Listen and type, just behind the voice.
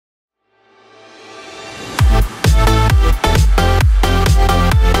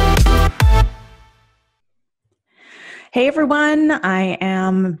Hey everyone, I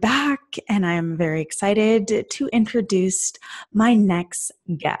am back and I'm very excited to introduce my next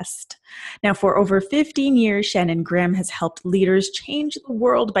guest. Now, for over 15 years, Shannon Graham has helped leaders change the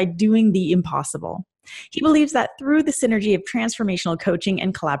world by doing the impossible. He believes that through the synergy of transformational coaching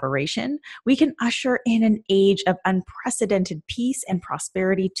and collaboration, we can usher in an age of unprecedented peace and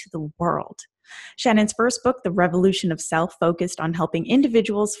prosperity to the world. Shannon's first book, The Revolution of Self, focused on helping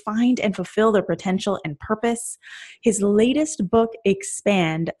individuals find and fulfill their potential and purpose. His latest book,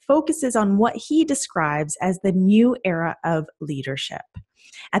 Expand, focuses on what he describes as the new era of leadership.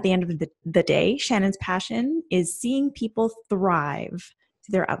 At the end of the day, Shannon's passion is seeing people thrive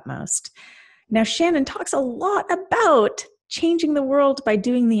to their utmost. Now, Shannon talks a lot about changing the world by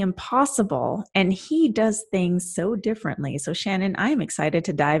doing the impossible, and he does things so differently. So, Shannon, I'm excited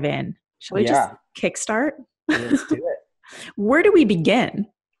to dive in. Shall we just kickstart? Let's do it. Where do we begin?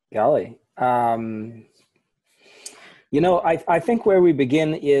 Golly. I think where we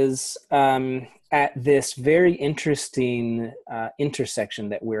begin is at this very interesting intersection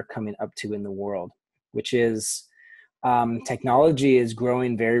that we're coming up to in the world, which is technology is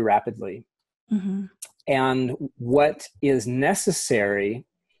growing very rapidly. Mm-hmm. And what is necessary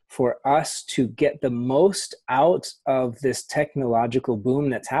for us to get the most out of this technological boom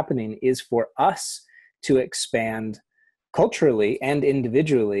that's happening is for us to expand culturally and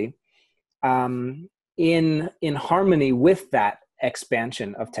individually in harmony with that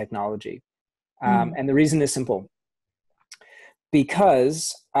expansion of technology. And the reason is simple.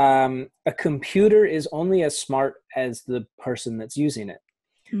 Because a computer is only as smart as the person that's using it.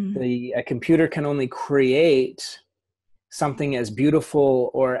 A computer can only create something as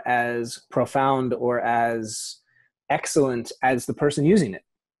beautiful or as profound or as excellent as the person using it.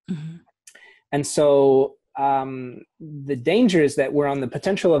 Mm-hmm. And so the danger is that we're on the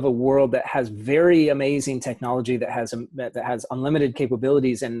potential of a world that has very amazing technology, that has unlimited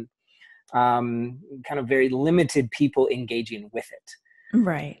capabilities and kind of very limited people engaging with it.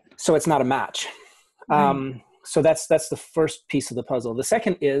 Right. So it's not a match. Right. So that's the first piece of the puzzle. The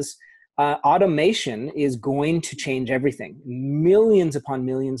second is automation is going to change everything. Millions upon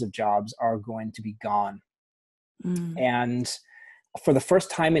millions of jobs are going to be gone. And for the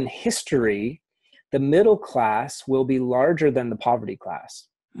first time in history, the middle class will be larger than the poverty class.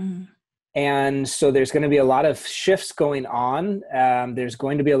 And so there's going to be a lot of shifts going on. There's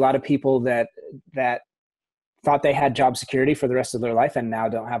going to be a lot of people that thought they had job security for the rest of their life and now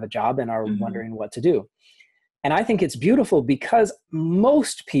don't have a job and are wondering what to do. And I think it's beautiful because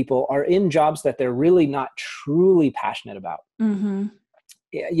most people are in jobs that they're really not truly passionate about.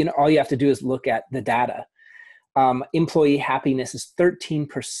 All you have to do is look at the data. Employee happiness is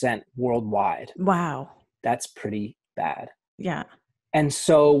 13% worldwide. Wow. That's pretty bad. Yeah. And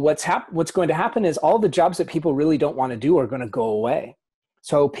so what's going to happen is all the jobs that people really don't want to do are going to go away.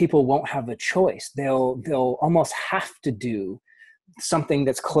 So people won't have a choice. They'll almost have to do something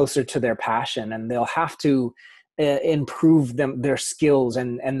that's closer to their passion, and they'll have to improve their skills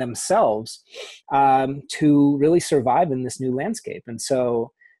and themselves to really survive in this new landscape. And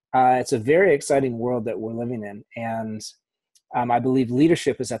so it's a very exciting world that we're living in, and I believe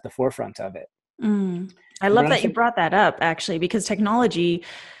leadership is at the forefront of it. I love that you brought that up, actually, because technology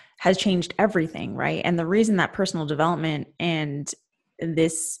has changed everything, right? And the reason that personal development and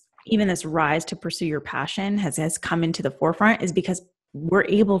this rise to pursue your passion has come into the forefront is because we're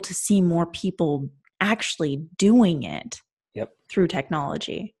able to see more people actually doing it through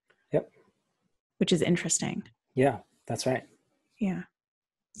technology. Yep. Which is interesting. Yeah, that's right. Yeah.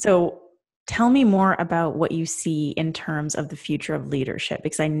 So tell me more about what you see in terms of the future of leadership,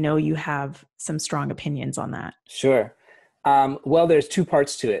 because I know you have some strong opinions on that. Sure. Well, there's two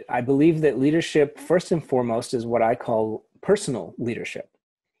parts to it. I believe that leadership, first and foremost, is what I call personal leadership,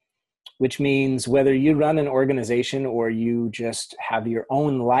 which means whether you run an organization or you just have your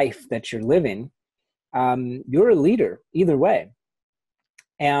own life that you're living, you're a leader either way.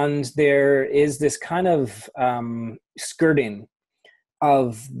 And there is this kind of skirting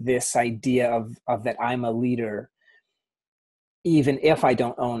of this idea of that I'm a leader, even if I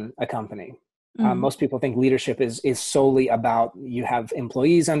don't own a company. Most people think leadership is solely about you have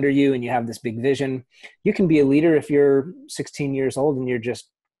employees under you and you have this big vision. You can be a leader if you're 16 years old and you're just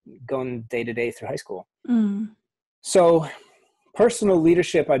going day to day through high school. So personal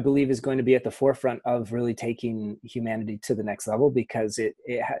leadership, I believe, is going to be at the forefront of really taking humanity to the next level, because a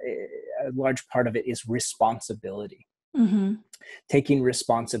large part of it is responsibility. Taking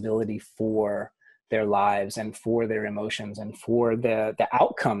responsibility for their lives and for their emotions and for the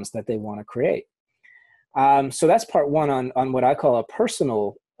outcomes that they want to create. So that's part one on what I call a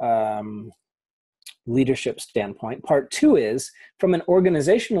personal leadership standpoint. Part two is from an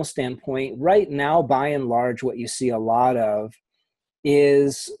organizational standpoint. Right now, by and large, what you see a lot of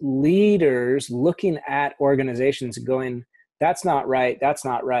is leaders looking at organizations and going, that's not right, that's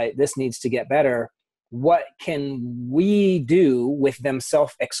not right, this needs to get better. What can we do with them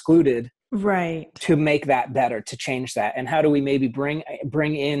self-excluded to make that better, to change that? And how do we maybe bring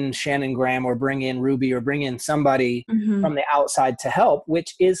in Shannon Graham or bring in Ruby or bring in somebody from the outside to help,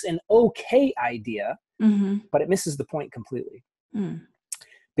 which is an okay idea, but it misses the point completely.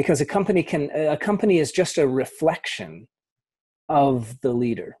 Because a company is just a reflection of the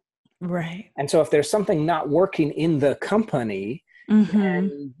leader. Right. And so if there's something not working in the company,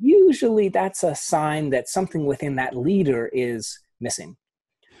 then usually that's a sign that something within that leader is missing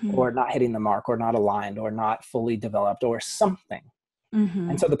or not hitting the mark or not aligned or not fully developed or something.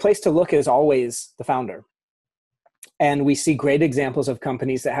 And so the place to look is always the founder. And we see great examples of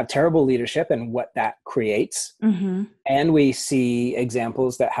companies that have terrible leadership and what that creates. And we see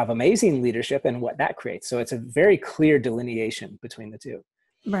examples that have amazing leadership and what that creates. So it's a very clear delineation between the two.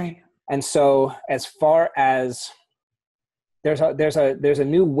 Right. And so as far as there's a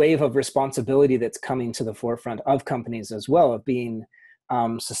new wave of responsibility that's coming to the forefront of companies as well, of being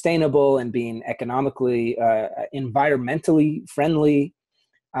sustainable and being economically, environmentally friendly,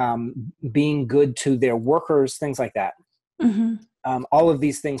 being good to their workers, things like that. All of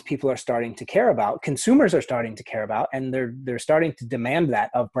these things people are starting to care about, consumers are starting to care about, and they're starting to demand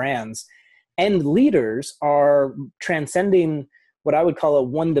that of brands. And leaders are transcending what I would call a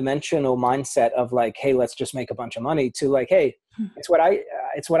one-dimensional mindset of like, hey, let's just make a bunch of money, to like, hey, it's what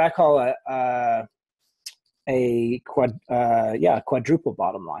I call a quadruple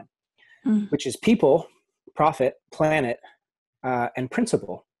bottom line, which is people, profit, planet, and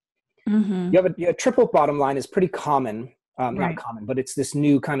principle. You have a triple bottom line is pretty common, not common, but it's this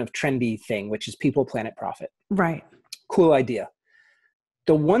new kind of trendy thing, which is people, planet, profit. Right. Cool idea.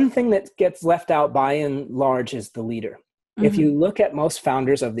 The one thing that gets left out by and large is the leader. If you look at most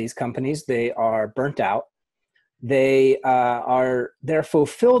founders of these companies, they are burnt out. They're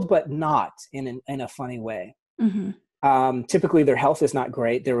fulfilled, but not in a funny way. Typically their health is not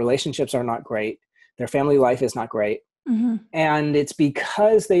great. Their relationships are not great. Their family life is not great. And it's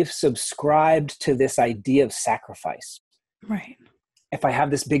because they've subscribed to this idea of sacrifice. Right. If I have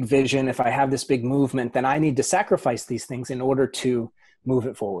this big vision, if I have this big movement, then I need to sacrifice these things in order to move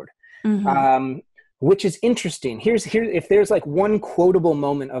it forward. Which is interesting. Here, if there's like one quotable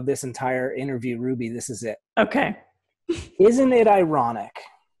moment of this entire interview, Ruby, this is it. Okay. Isn't it ironic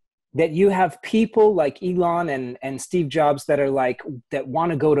that you have people like Elon and Steve Jobs that are like, that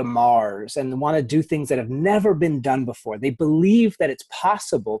want to go to Mars and want to do things that have never been done before? They believe that it's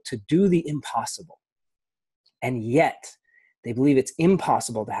possible to do the impossible. And yet they believe it's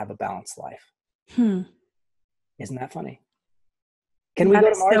impossible to have a balanced life. Isn't that funny? Can we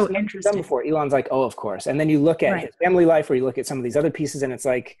go to Mars? So interesting. Done before. Elon's like, oh, of course. And then you look at his family life, or you look at some of these other pieces, and it's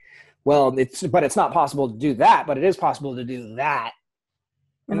like, well, it's not possible to do that, but it is possible to do that.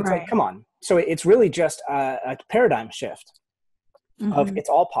 And it's like, come on. So it's really just a paradigm shift of it's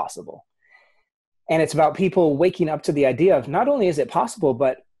all possible. And it's about people waking up to the idea of not only is it possible,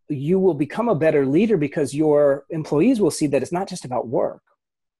 but you will become a better leader because your employees will see that it's not just about work.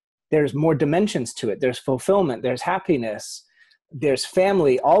 There's more dimensions to it. There's fulfillment. There's happiness. There's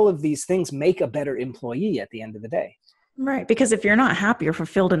family. All of these things make a better employee at the end of the day. Right. Because if you're not happy or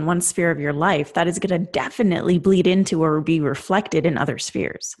fulfilled in one sphere of your life, that is going to definitely bleed into or be reflected in other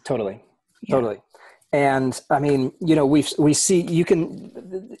spheres. Totally. And I mean, you know, we see,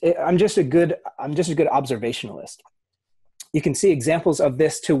 I'm just a good observationalist. You can see examples of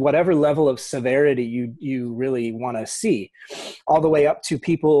this to whatever level of severity you really want to see, all the way up to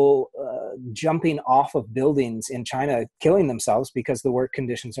people jumping off of buildings in China, killing themselves because the work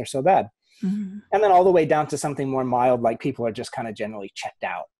conditions are so bad. And then all the way down to something more mild, like people are just kind of generally checked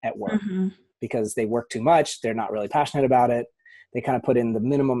out at work because they work too much. They're not really passionate about it. They kind of put in the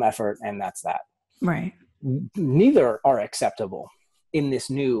minimum effort, and that's that. Right. Neither are acceptable in this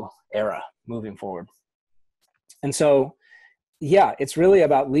new era moving forward. And so, yeah, it's really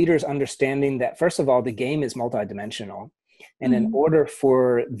about leaders understanding that, first of all, the game is multidimensional. And in order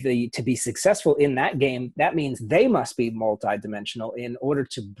for to be successful in that game, that means they must be multidimensional in order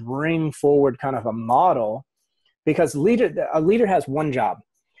to bring forward kind of a model, because a leader has one job.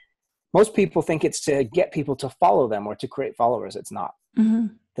 Most people think it's to get people to follow them or to create followers. It's not.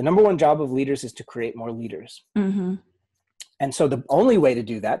 The number one job of leaders is to create more leaders. And so the only way to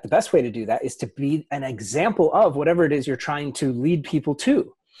do that, the best way to do that, is to be an example of whatever it is you're trying to lead people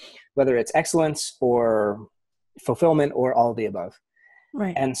to, whether it's excellence or fulfillment or all of the above.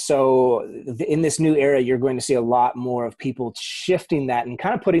 Right. And so in this new era, you're going to see a lot more of people shifting that and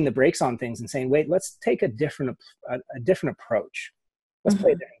kind of putting the brakes on things and saying, wait, let's take a different approach. Let's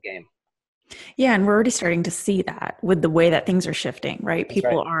play a Mhm. different game. Yeah, and we're already starting to see that with the way that things are shifting, right? That's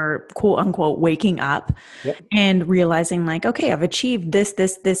right. People are quote unquote waking up Yep. and realizing like, okay, I've achieved this,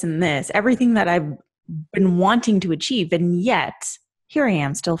 this, this, and this, everything that I've been wanting to achieve. And yet here I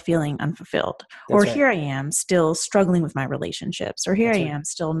am still feeling unfulfilled, or That's right. here I am still struggling with my relationships, or here I That's right. am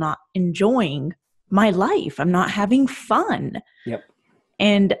still not enjoying my life. I'm not having fun. Yep.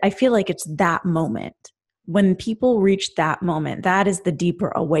 And I feel like it's that moment. When people reach that moment, that is the deeper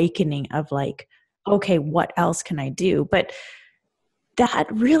awakening of like, okay, what else can I do? But that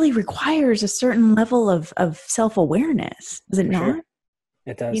really requires a certain level of self-awareness, does it For not? sure.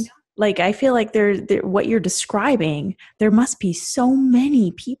 It You know, does. like I feel like what you're describing, there must be so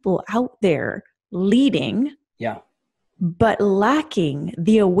many people out there leading, Yeah. but lacking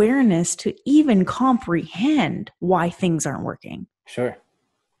the awareness to even comprehend why things aren't working. Sure.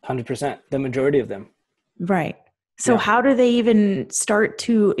 100%. The majority of them. Right. So Yeah. how do they even start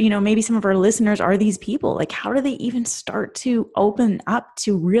to, maybe some of our listeners are these people. Like how do they even start to open up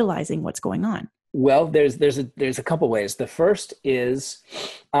to realizing what's going on? Well, there's a couple ways. The first is,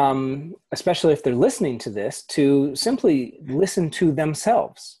 especially if they're listening to this, to simply listen to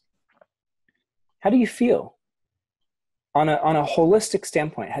themselves. How do you feel on a holistic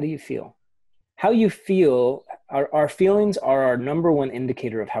standpoint? How do you feel? How you feel, our feelings are our number one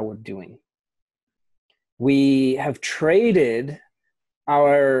indicator of how we're doing. We have traded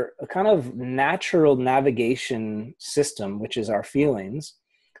our kind of natural navigation system, which is our feelings,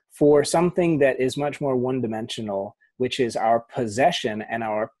 for something that is much more one-dimensional, which is our possession and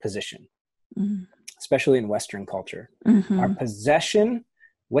our position, especially in Western culture. Our Mm-hmm. possession,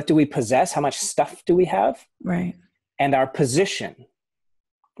 what do we possess? How much stuff do we have? Right. And our position,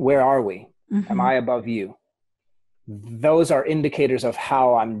 where are we? Am Mm-hmm. I above you? Those are indicators of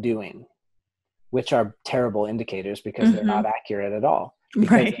how I'm doing, which are terrible indicators because they're Mm-hmm. not accurate at all. Because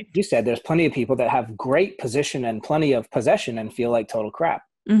like Right. you said, there's plenty of people that have great position and plenty of possession and feel like total crap.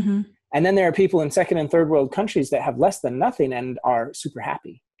 Mm-hmm. And then there are people in second and third world countries that have less than nothing and are super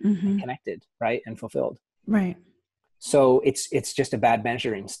happy and Mm-hmm. connected, right? And fulfilled. Right. So it's just a bad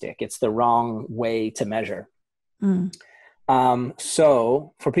measuring stick. It's the wrong way to measure. Mm.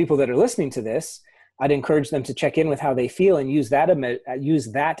 So for people that are listening to this, I'd encourage them to check in with how they feel and use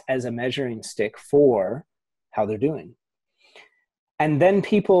that as a measuring stick for how they're doing. And then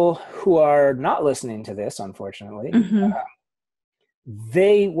people who are not listening to this, unfortunately, Mm-hmm.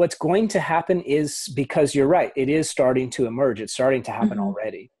 what's going to happen is, because you're right, it is starting to emerge. It's starting to happen Mm-hmm.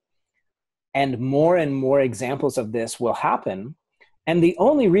 already. And more examples of this will happen. And the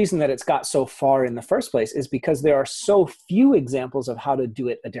only reason that it's got so far in the first place is because there are so few examples of how to do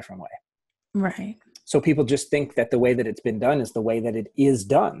it a different way. Right. So people just think that the way that it's been done is the way that it is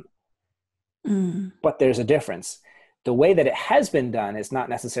done. Mm. But there's a difference. The way that it has been done is not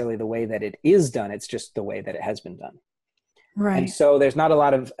necessarily the way that it is done. It's just the way that it has been done. And Right. so there's not a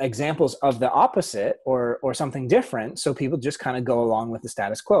lot of examples of the opposite or something different. So people just kind of go along with the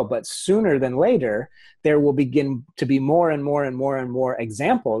status quo. But sooner than later, there will begin to be more and more and more and more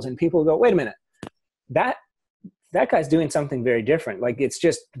examples. And people go, wait a minute, that guy's doing something very different. Like, it's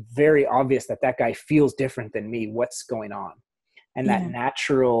just very obvious that guy feels different than me. What's going on? And that Yeah.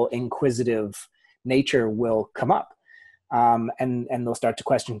 natural inquisitive nature will come up. And they'll start to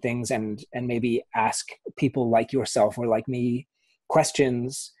question things and maybe ask people like yourself or like me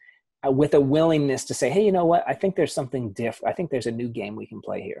questions with a willingness to say, hey, you know what? I think there's something different. I think there's a new game we can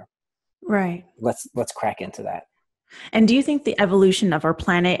play here. Right. Let's crack into that. And do you think the evolution of our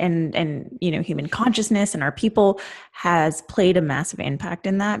planet and human consciousness and our people has played a massive impact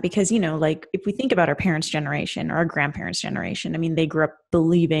in that? Because, like if we think about our parents' generation or our grandparents' generation, I mean, they grew up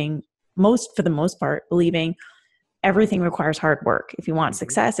believing for the most part, believing everything requires hard work. If you want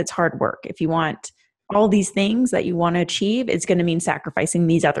success, it's hard work. If you want all these things that you want to achieve, it's going to mean sacrificing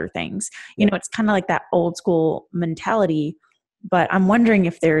these other things. Yep. It's kind of like that old school mentality. But I'm wondering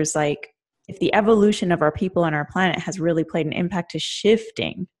if if the evolution of our people and our planet has really played an impact to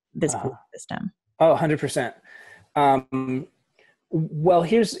shifting this belief system. Oh, 100%. Well,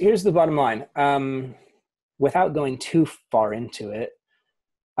 here's the bottom line. Without going too far into it,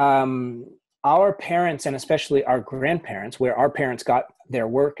 our parents and especially our grandparents, where our parents got their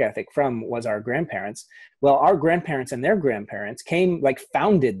work ethic from was our grandparents. Well, our grandparents and their grandparents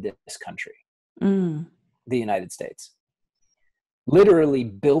founded this country, the United States, literally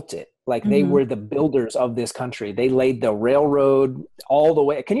built it. Like they were the builders of this country. They laid the railroad all the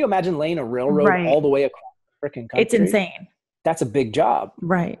way. Can you imagine laying a railroad Right. all the way across the freaking country? It's insane. That's a big job.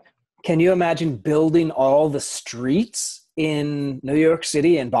 Right. Can you imagine building all the streets in New York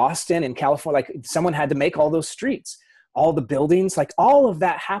City and Boston and California? Like someone had to make all those streets, all the buildings, like all of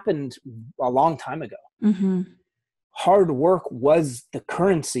that happened a long time ago. Mm-hmm. Hard work was the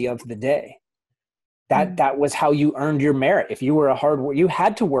currency of the day. Mm-hmm. That was how you earned your merit. If you were a hard worker, you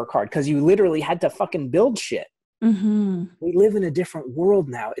had to work hard because you literally had to fucking build shit. Mm-hmm. We live in a different world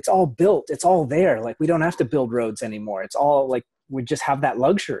now. It's all built. It's all there. Like we don't have to build roads anymore. It's all like, we just have that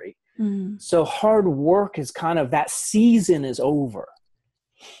luxury. Mm-hmm. So hard work is kind of, that season is over.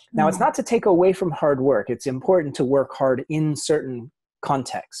 Now, it's not to take away from hard work. It's important to work hard in certain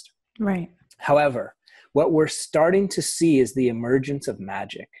context. Right. However, what we're starting to see is the emergence of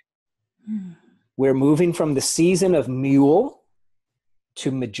magic. Mm. We're moving from the season of mule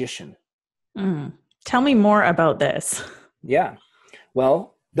to magician. Mm. Tell me more about this. Yeah.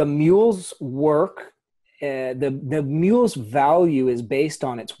 Well, the mule's work, the mule's value is based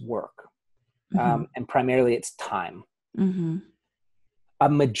on its work, and primarily its time. Mm-hmm. A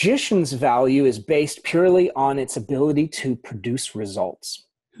magician's value is based purely on its ability to produce results.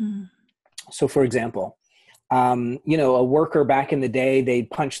 Mm. So, for example, a worker back in the day, they'd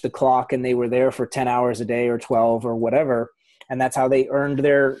punch the clock and they were there for 10 hours a day or 12 or whatever. And that's how they earned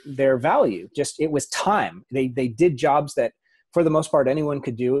their value. Just, it was time. They did jobs that for the most part anyone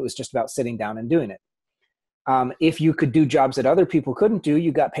could do. It was just about sitting down and doing it. If you could do jobs that other people couldn't do,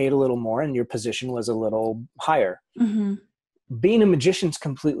 you got paid a little more and your position was a little higher. Mm-hmm. Being a magician is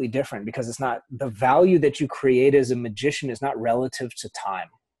completely different because it's not, the value that you create as a magician is not relative to time.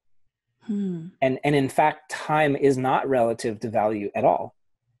 And in fact, time is not relative to value at all.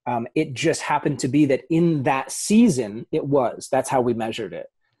 It just happened to be that in that season, that's how we measured it.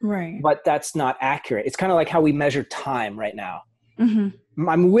 Right. But that's not accurate. It's kind of like how we measure time right now. Mm-hmm.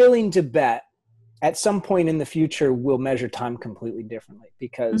 I'm willing to bet at some point in the future, we'll measure time completely differently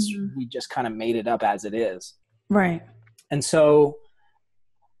because we just kind of made it up as it is. Right. And so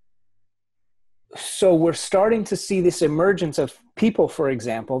we're starting to see this emergence of people, for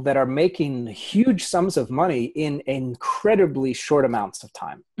example, that are making huge sums of money in incredibly short amounts of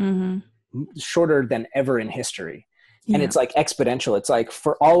time, shorter than ever in history. Yeah. And it's like exponential. It's like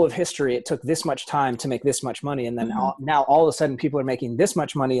for all of history, it took this much time to make this much money. And then now all of a sudden people are making this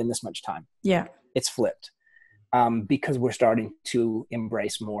much money in this much time. Yeah. It's flipped because we're starting to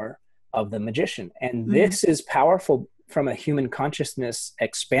embrace more of the magician. And this is powerful from a human consciousness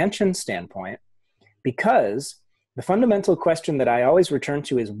expansion standpoint. Because the fundamental question that I always return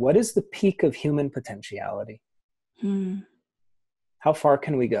to is, what is the peak of human potentiality? How far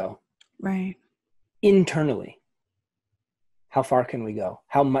can we go? Right. Internally, how far can we go?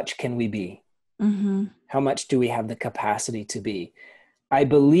 How much can we be? How much do we have the capacity to be? I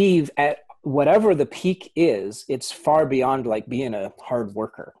believe at whatever the peak is, it's far beyond like being a hard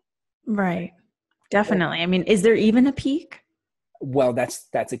worker. Right. Definitely. I mean, is there even a peak? Well, that's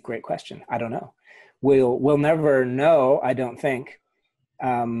a great question. I don't know. We'll never know, I don't think.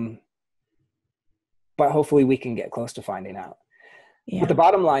 But hopefully we can get close to finding out. Yeah. But the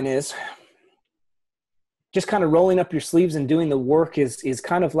bottom line is just kind of rolling up your sleeves and doing the work is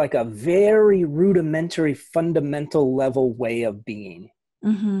kind of like a very rudimentary, fundamental level way of being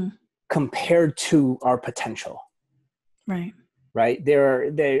compared to our potential. Right. Right.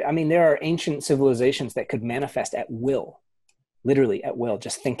 There are ancient civilizations that could manifest at will, literally at will,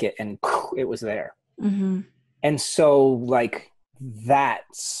 just think it and it was there. And so like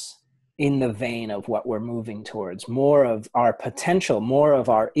that's in the vein of what we're moving towards, more of our potential, more of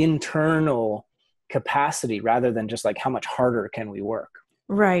our internal capacity rather than just like how much harder can we work.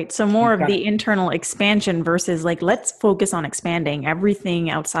 Right. So more of the internal expansion versus like, let's focus on expanding everything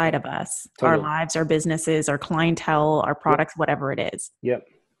outside of us, our lives, our businesses, our clientele, our products, whatever it is. Yep.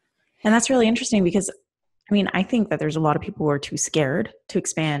 And that's really interesting because I mean, I think that there's a lot of people who are too scared to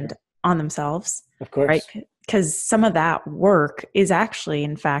expand on themselves. Of course. Right? Because some of that work is actually,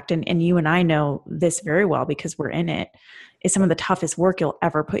 in fact, and you and I know this very well because we're in it, is some of the toughest work you'll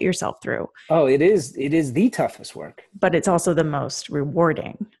ever put yourself through. Oh, it is the toughest work. But it's also the most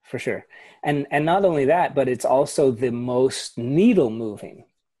rewarding. For sure. And not only that, but it's also the most needle moving.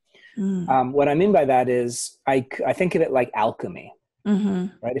 What I mean by that is I think of it like alchemy.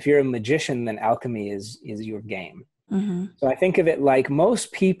 Right? If you're a magician, then alchemy is your game. So I think of it like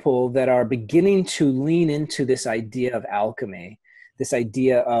most people that are beginning to lean into this idea of alchemy, this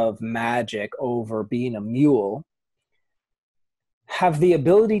idea of magic over being a mule, have the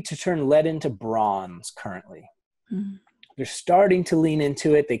ability to turn lead into bronze currently. They're starting to lean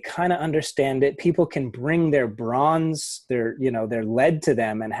into it. They kind of understand it. People can bring their bronze, their lead to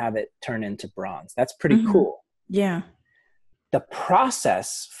them and have it turn into bronze. That's pretty cool. Yeah. the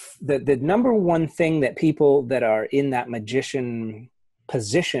process, the number one thing that people that are in that magician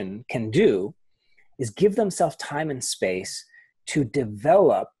position can do is give themselves time and space to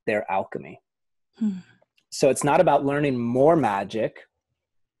develop their alchemy. So it's not about learning more magic.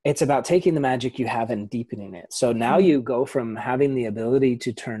 It's about taking the magic you have and deepening it. So now you go from having the ability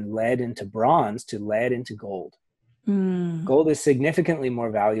to turn lead into bronze to lead into gold. Gold is significantly more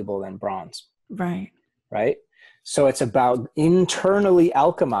valuable than bronze. Right. Right? So it's about internally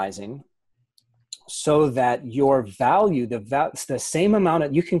alchemizing so that your value, the same amount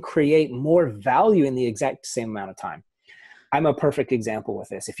of, you can create more value in the exact same amount of time. I'm a perfect example with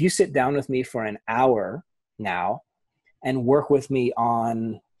this. If you sit down with me for an hour now and work with me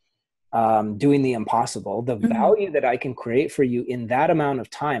on doing the impossible, the value that I can create for you in that amount of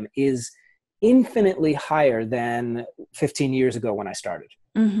time is infinitely higher than 15 years ago when I started.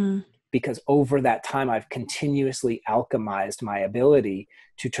 Because over that time, I've continuously alchemized my ability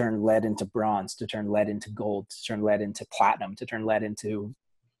to turn lead into bronze, to turn lead into gold, to turn lead into platinum, to turn lead into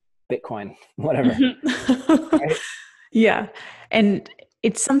Bitcoin, whatever. Right? Yeah. And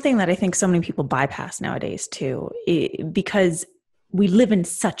it's something that I think so many people bypass nowadays too, because we live in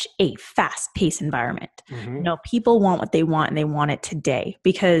such a fast-paced environment. You know, people want what they want and they want it today,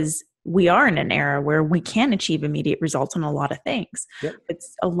 because we are in an era where we can achieve immediate results on a lot of things.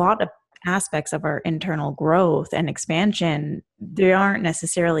 It's a lot of aspects of our internal growth and expansion, they aren't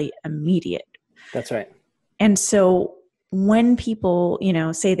necessarily immediate. That's right. And so when people, you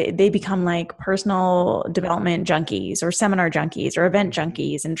know, say that they become like personal development junkies or seminar junkies or event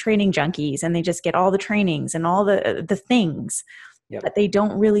junkies and training junkies, and they just get all the trainings and all the things, but they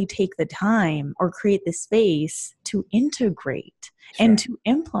don't really take the time or create the space to integrate and to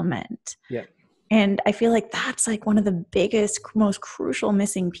implement. And I feel like that's like one of the biggest, most crucial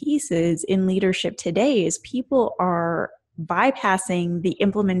missing pieces in leadership today is people are bypassing the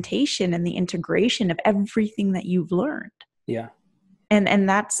implementation and the integration of everything that you've learned. And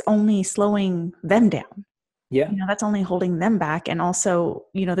that's only slowing them down. You know, that's only holding them back. And also,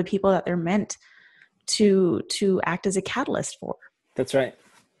 you know, the people that they're meant to act as a catalyst for. That's right.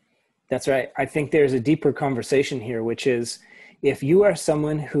 That's right. I think there's a deeper conversation here, which is, if you are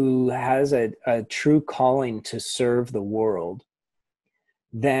someone who has a true calling to serve the world,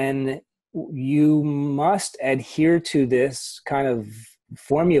 then you must adhere to this kind of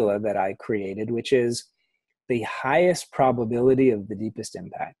formula that I created, which is the highest probability of the deepest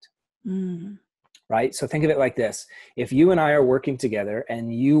impact. Right? So think of it like this. If you and I are working together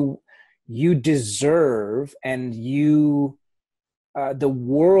and you deserve, and the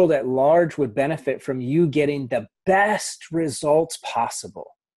world at large would benefit from you getting the best results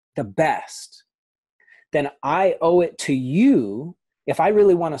possible, the best, then I owe it to you. If I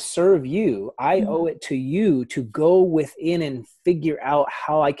really want to serve you, I owe it to you to go within and figure out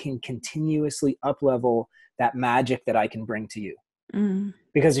how I can continuously up-level that magic that I can bring to you.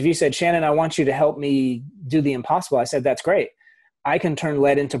 Because if you said, Shannon, I want you to help me do the impossible, I said, that's great. I can turn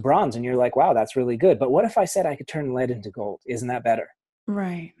lead into bronze. And you're like, wow, that's really good. But what if I said I could turn lead into gold? Isn't that better?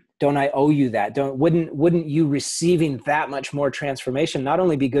 Right. Don't I owe you that? Wouldn't you receiving that much more transformation not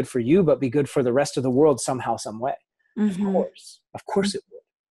only be good for you, but be good for the rest of the world somehow, some way? Of course it would.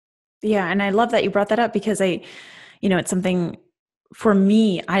 Yeah. And I love that you brought that up, because it's something for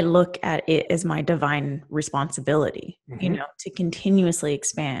me, I look at it as my divine responsibility, to continuously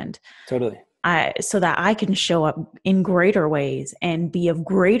expand. Totally. So that I can show up in greater ways and be of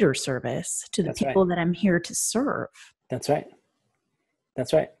greater service to the people that I'm here to serve. That's right.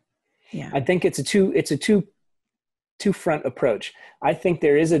 That's right. Yeah. I think it's a two-front approach. I think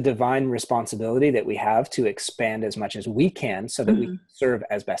there is a divine responsibility that we have to expand as much as we can so that we can serve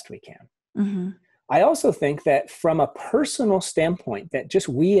as best we can. I also think that from a personal standpoint, that just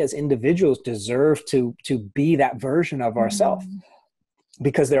we as individuals deserve to be that version of ourselves.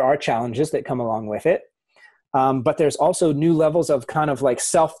 Because there are challenges that come along with it. But there's also new levels of kind of like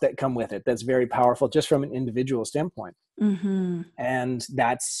self that come with it. That's very powerful just from an individual standpoint. And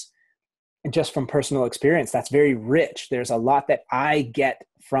that's just from personal experience. That's very rich. There's a lot that I get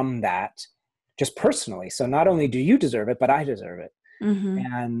from that just personally. So not only do you deserve it, but I deserve it.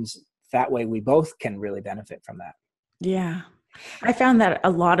 And that way we both can really benefit from that. Yeah. I found that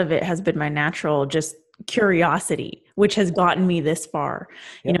a lot of it has been my natural just curiosity, which has gotten me this far.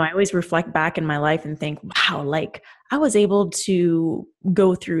 I always reflect back in my life and think, wow, like I was able to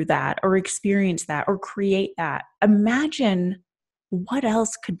go through that or experience that or create that. Imagine what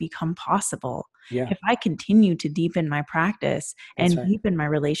else could become possible if I continue to deepen my practice and deepen my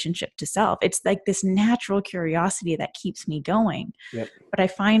relationship to self. It's like this natural curiosity that keeps me going. But I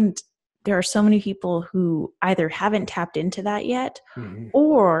find there are so many people who either haven't tapped into that yet, Mm-hmm.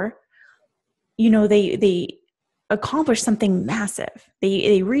 or, they accomplish something massive.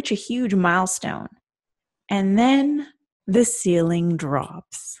 They reach a huge milestone, and then the ceiling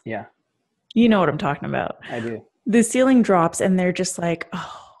drops. Yeah. You know what I'm talking about. I do. The ceiling drops and they're just like,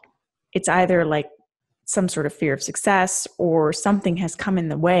 oh, it's either like some sort of fear of success or something has come in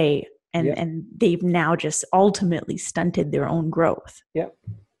the way, and they've now just ultimately stunted their own growth. Yep.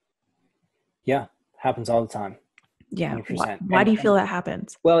 Yeah. Happens all the time. Yeah. 100%. Why do you feel that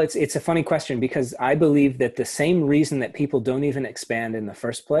happens? Well, it's a funny question, because I believe that the same reason that people don't even expand in the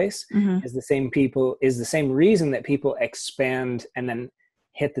first place is the same reason that people expand and then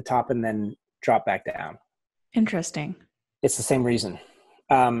hit the top and then drop back down. Interesting. It's the same reason.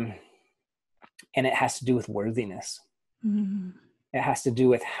 And it has to do with worthiness. Mm. It has to do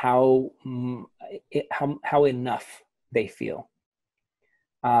with how enough they feel.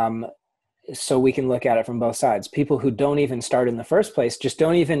 So we can look at it from both sides. People who don't even start in the first place just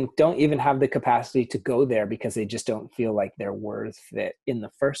don't even have the capacity to go there because they just don't feel like they're worth it in the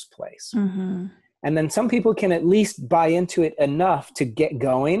first place. Mm-hmm. And then some people can at least buy into it enough to get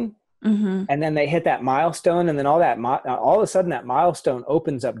going. Mm-hmm. And then they hit that milestone, and then all of a sudden that milestone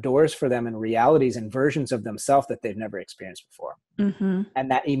opens up doors for them and realities and versions of themselves that they've never experienced before. Mm-hmm. And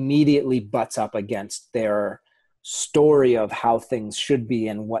that immediately butts up against their story of how things should be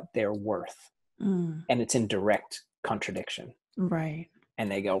and what they're worth. And it's in direct contradiction. Right.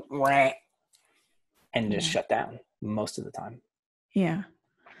 And they go, Wah, and just shut down most of the time. Yeah.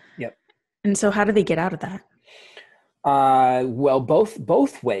 Yep. And so how do they get out of that? Well,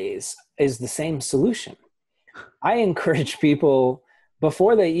 both ways is the same solution. I encourage people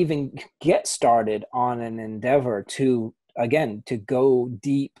before they even get started on an endeavor to go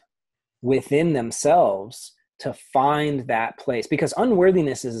deep within themselves to find that place, because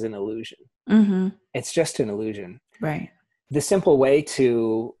unworthiness is an illusion. Mm-hmm. It's just an illusion. Right. The simple way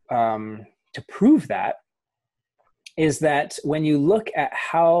to prove that is that when you look at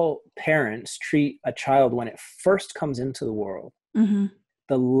how parents treat a child when it first comes into the world, mm-hmm.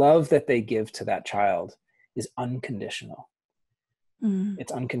 the love that they give to that child is unconditional. Mm.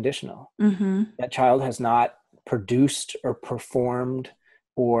 It's unconditional. Mm-hmm. That child has not produced or performed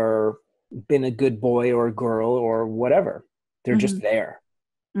or been a good boy or girl or whatever. They're just there.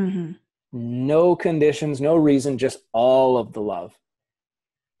 Mm-hmm. No conditions, no reason, just all of the love.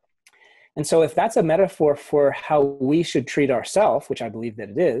 And so if that's a metaphor for how we should treat ourselves, which I believe that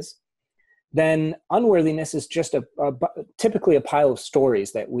it is, then unworthiness is just typically a pile of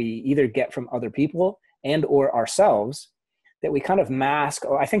stories that we either get from other people and or ourselves that we kind of mask.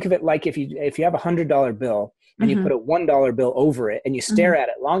 I think of it like if you have $100 bill and you put a $1 bill over it and you stare at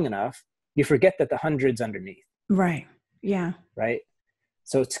it long enough, you forget that the 100's underneath. Right. Yeah. Right.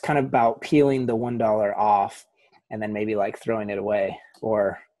 So it's kind of about peeling the $1 off and then maybe like throwing it away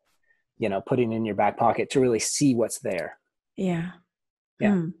or, putting it in your back pocket to really see what's there. Yeah.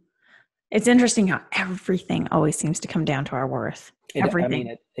 Yeah. It's interesting how everything always seems to come down to our worth.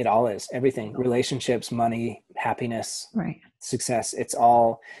 Everything. It all is. Everything. Relationships, money, happiness, right, success. It's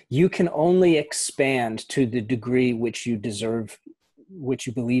all, you can only expand to the degree which you deserve, which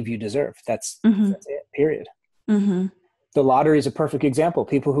you believe you deserve. That's it, period. Mm-hmm. The lottery is a perfect example.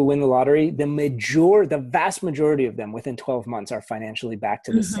 People who win the lottery, the vast majority of them within 12 months are financially back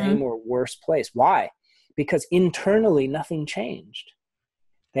to the same or worse place. Why? Because internally nothing changed.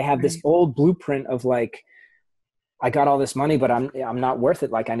 They have this old blueprint of like, I got all this money, but I'm not worth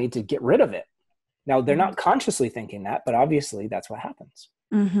it. Like I need to get rid of it. Now they're not consciously thinking that, but obviously that's what happens.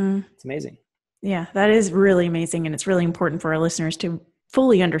 Mm-hmm. It's amazing. Yeah, that is really amazing. And it's really important for our listeners to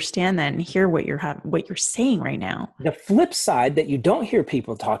fully understand that and hear what you're saying right now. The flip side that you don't hear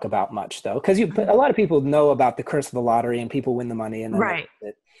people talk about much though, because a lot of people know about the curse of the lottery and people win the money and then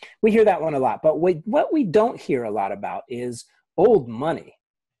we hear that one a lot. But what we don't hear a lot about is old money.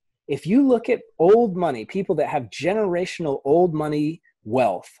 If you look at old money, people that have generational old money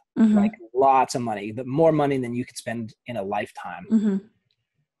wealth, like lots of money, more money than you could spend in a lifetime,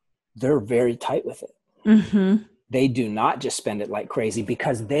 they're very tight with it. Mm-hmm. They do not just spend it like crazy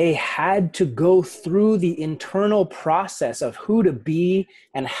because they had to go through the internal process of who to be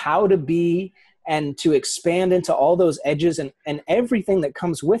and how to be and to expand into all those edges and everything that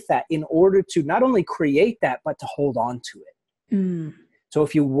comes with that in order to not only create that, but to hold on to it. Mm. So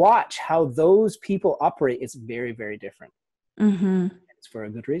if you watch how those people operate, it's very, very different. Mm-hmm. It's for a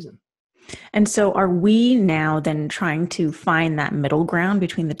good reason. And so are we now then trying to find that middle ground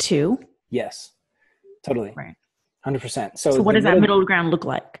between the two? Yes, totally. Right. 100%. So what does that middle ground look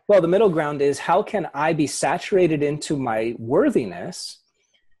like? Well, the middle ground is how can I be saturated into my worthiness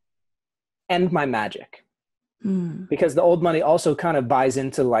and my magic. Mm. Because the old money also kind of buys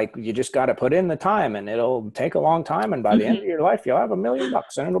into like, you just got to put in the time and it'll take a long time. And by the end of your life, you'll have $1 million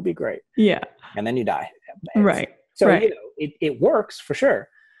and it'll be great. Yeah. And then you die. Right. So, right. It works for sure.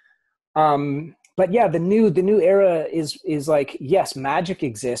 But yeah, the new era is like, yes, magic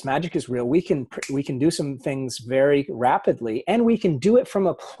exists. Magic is real. We can do some things very rapidly, and we can do it from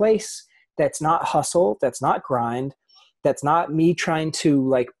a place that's not hustle, that's not grind, that's not me trying to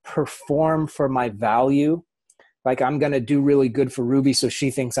like perform for my value. Like I'm going to do really good for Ruby so she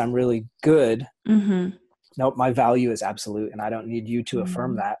thinks I'm really good. Mm-hmm. Nope, my value is absolute and I don't need you to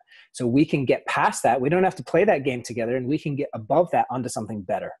affirm that. So we can get past that. We don't have to play that game together, and we can get above that onto something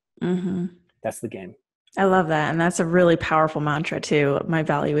better. Mm-hmm. That's the game. I love that. And that's a really powerful mantra too. My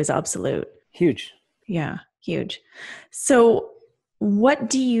value is absolute. Huge. Yeah, huge. So what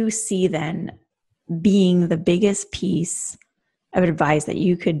do you see then being the biggest piece of advice that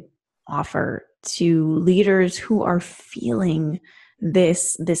you could offer to leaders who are feeling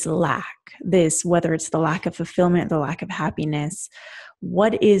this lack, whether it's the lack of fulfillment, the lack of happiness?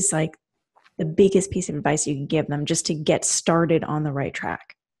 What is like the biggest piece of advice you can give them just to get started on the right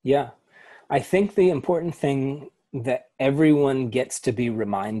track? Yeah. I think the important thing that everyone gets to be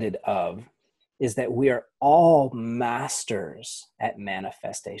reminded of is that we are all masters at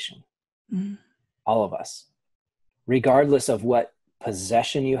manifestation. Mm. All of us, regardless of what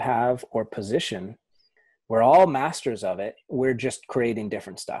possession you have or position, we're all masters of it. We're just creating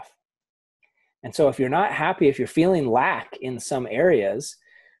different stuff. And so if you're not happy, if you're feeling lack in some areas,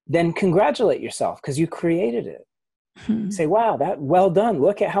 then congratulate yourself because you created it. Say, wow, well done.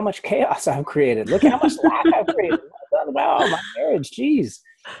 Look at how much chaos I've created. Look at how much lack I've created. Well done. Wow, my marriage, geez.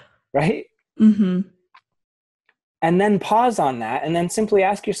 Right? Mm-hmm. And then pause on that and then simply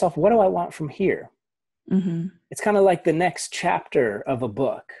ask yourself, what do I want from here? Mm-hmm. It's kind of like the next chapter of a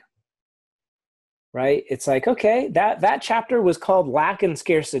book, right? It's like, okay, that chapter was called Lack and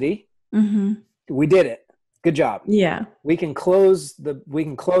Scarcity. Mm-hmm. We did it. Good job. Yeah. We can close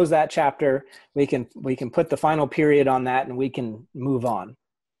that chapter. We can put the final period on that and we can move on.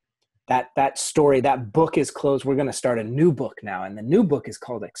 That story, that book is closed. We're going to start a new book now. And the new book is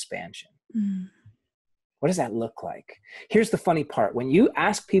called Expansion. Mm. What does that look like? Here's the funny part. When you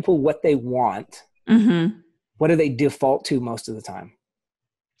ask people what they want, mm-hmm. what do they default to most of the time?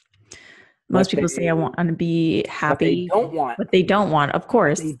 Most people say, I want to be happy. What they don't want. What they don't want, of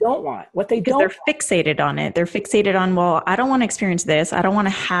course. What they don't want. What they don't want. They're fixated on it. They're fixated on, well, I don't want to experience this. I don't want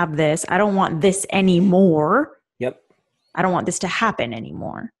to have this. I don't want this anymore. Yep. I don't want this to happen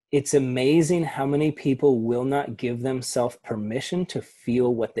anymore. It's amazing how many people will not give themselves permission to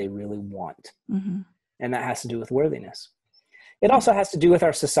feel what they really want. Mm-hmm. And that has to do with worthiness. It also has to do with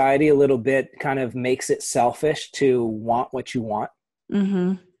our society a little bit, kind of makes it selfish to want what you want.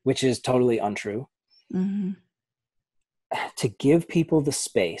 Mm-hmm. Which is totally untrue. Mm-hmm. To give people the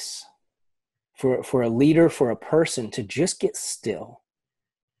space for a leader, for a person to just get still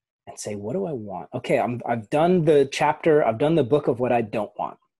and say, what do I want? Okay, I've done the chapter, I've done the book of what I don't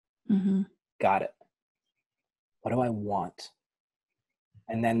want. Mm-hmm. Got it. What do I want?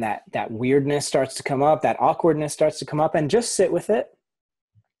 And then that weirdness starts to come up, that awkwardness starts to come up, and just sit with it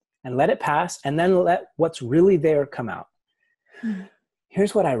and let it pass, and then let what's really there come out. Mm-hmm.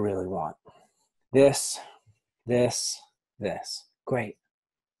 Here's what I really want. This. Great.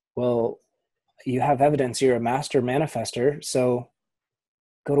 Well, you have evidence. You're a master manifester, so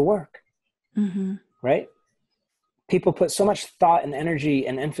go to work. Mm-hmm. Right? People put so much thought and energy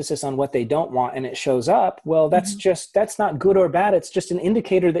and emphasis on what they don't want, and it shows up. Well, that's that's not good or bad. It's just an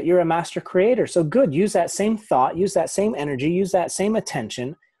indicator that you're a master creator. So good. Use that same thought, use that same energy, use that same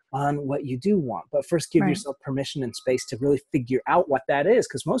attention on what you do want. But first give yourself permission and space to really figure out what that is,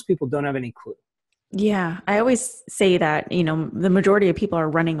 because most people don't have any clue. Yeah. I always say that, the majority of people are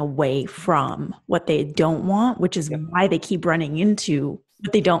running away from what they don't want, which is why they keep running into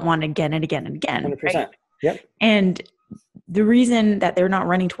what they don't want again and again and again. 100%. Right? Yep. And the reason that they're not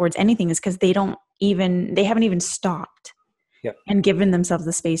running towards anything is because they haven't even stopped. Yep. And given themselves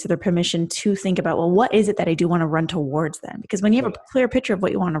the space or the permission to think about, well, what is it that I do want to run towards then? Because when you have a clear picture of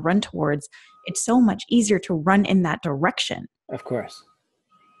what you want to run towards, it's so much easier to run in that direction. Of course.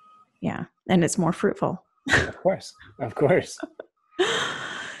 Yeah. And it's more fruitful. Of course. Of course.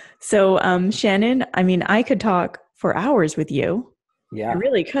 So, Shannon, I could talk for hours with you. Yeah. I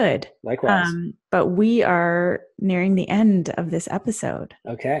really could. Likewise. But we are nearing the end of this episode.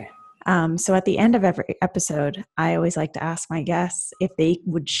 Okay. So at the end of every episode, I always like to ask my guests if they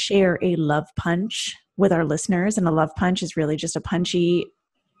would share a love punch with our listeners. And a love punch is really just a punchy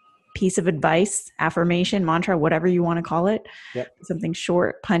piece of advice, affirmation, mantra, whatever you want to call it. Yep. Something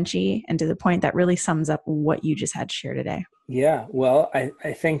short, punchy, and to the point that really sums up what you just had to share today. Yeah. Well,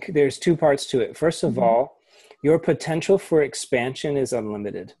 I think there's two parts to it. First of all, your potential for expansion is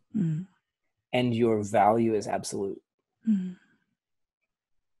unlimited, and your value is absolute.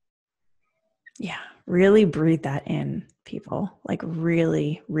 Yeah. Really breathe that in, people. Like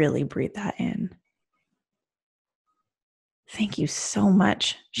really, really breathe that in. Thank you so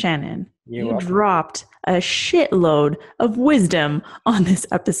much, Shannon. You're You welcome. dropped a shitload of wisdom on this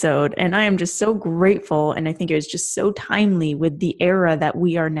episode, and I am just so grateful. And I think it was just so timely with the era that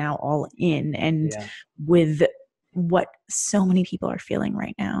we are now all in, and with what so many people are feeling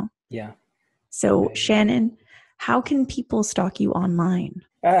right now. Yeah. So, Shannon, how can people stalk you online?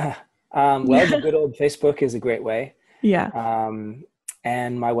 Well, the good old Facebook is a great way. Yeah.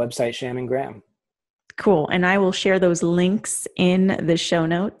 And my website, Shannon Graham. Cool. And I will share those links in the show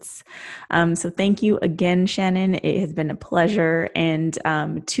notes. So thank you again, Shannon. It has been a pleasure. And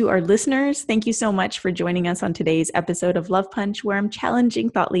to our listeners, thank you so much for joining us on today's episode of Love Punch, where I'm challenging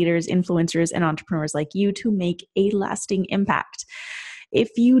thought leaders, influencers, and entrepreneurs like you to make a lasting impact.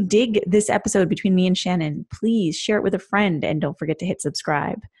 If you dig this episode between me and Shannon, please share it with a friend and don't forget to hit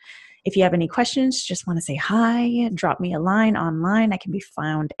subscribe. If you have any questions, just want to say hi, drop me a line online. I can be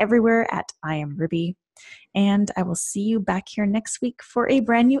found everywhere at I Am Ruby. And I will see you back here next week for a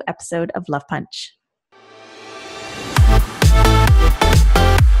brand new episode of Love Punch.